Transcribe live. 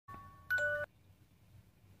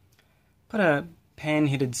put a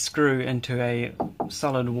pan-headed screw into a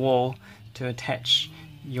solid wall to attach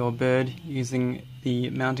your bird using the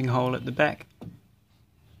mounting hole at the back.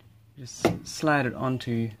 Just slide it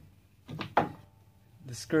onto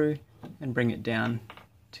the screw and bring it down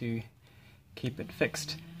to keep it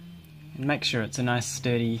fixed. And make sure it's a nice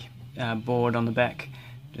sturdy board on the back.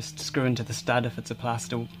 Just screw into the stud if it's a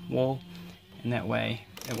plaster wall, and that way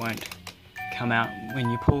it won't come out when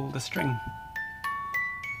you pull the string.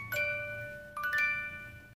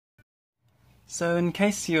 So in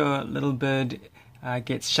case your little bird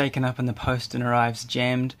gets shaken up in the post and arrives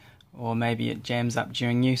jammed, or maybe it jams up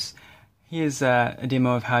during use, here's a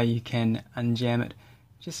demo of how you can unjam it.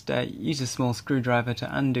 Just use a small screwdriver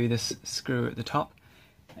to undo this screw at the top,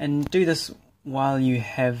 and do this while you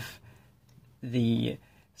have the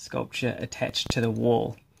sculpture attached to the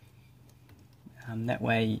wall. That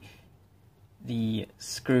way the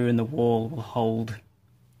screw in the wall will hold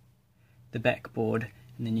the backboard,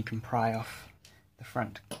 and then you can pry off the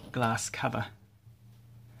front glass cover.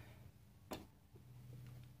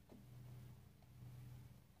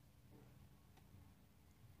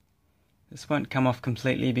 This won't come off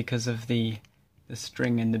completely because of the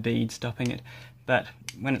string and the bead stopping it, but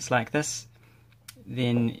when it's like this,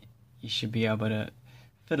 then you should be able to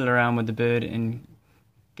fiddle around with the bird and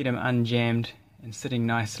get him unjammed and sitting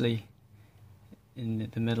nicely in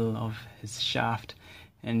the middle of his shaft.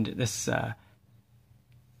 And this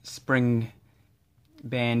spring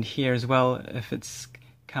band here as well, if it's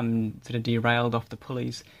come sort of derailed off the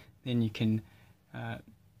pulleys, then you can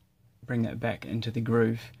bring that back into the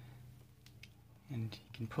groove, and you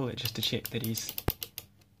can pull it just to check that he's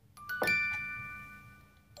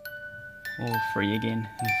all free again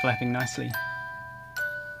and flapping nicely.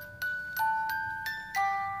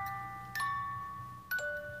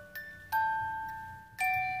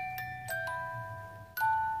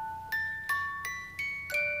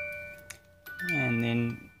 And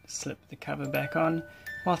then slip the cover back on.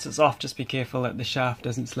 Whilst it's off, just be careful that the shaft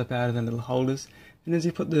doesn't slip out of the little holders. And as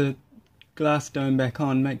you put the glass dome back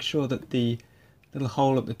on, make sure that the little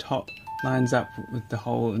hole at the top lines up with the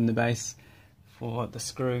hole in the base for the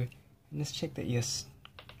screw. And just check that your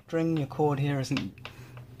string, your cord here, isn't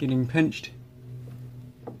getting pinched.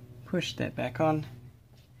 Push that back on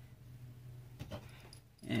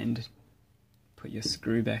and put your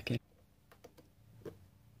screw back in.